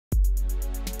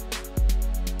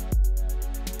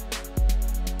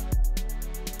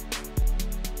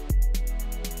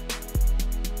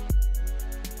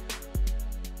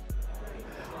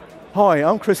Hi,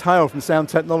 I'm Chris Hale from Sound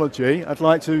Technology. I'd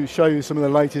like to show you some of the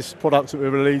latest products that we're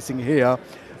releasing here,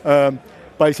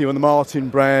 basically on the Martin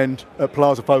brand at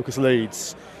PLASA Focus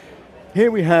Leeds.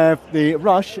 Here we have the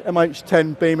Rush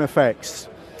MH10 Beam FX.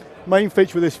 Main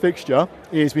feature of this fixture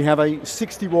is we have a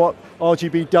 60 watt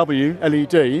RGBW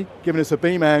LED, giving us a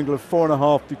beam angle of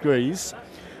 4.5 degrees.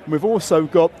 And we've also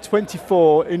got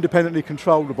 24 independently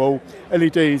controllable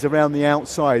LEDs around the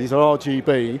outside. These are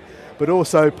RGB. But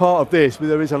also part of this,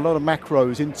 there is a lot of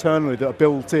macros internally that are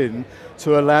built in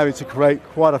to allow you to create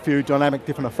quite a few dynamic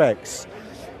different effects.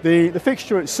 The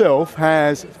fixture itself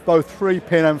has both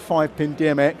 3-pin and 5-pin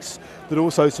DMX that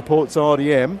also supports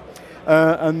RDM.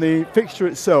 And the fixture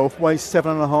itself weighs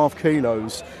 7.5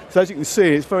 kilos. So as you can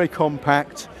see, it's very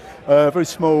compact, very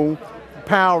small.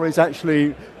 Power is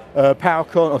actually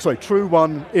true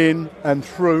one in and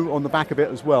through on the back of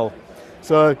it as well.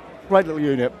 So great little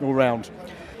unit all round.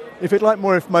 If you'd like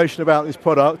more information about this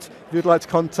product, if you'd like to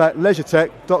contact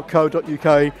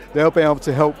leisuretec.co.uk, they'll be able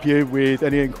to help you with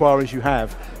any inquiries you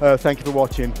have. Thank you for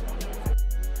watching.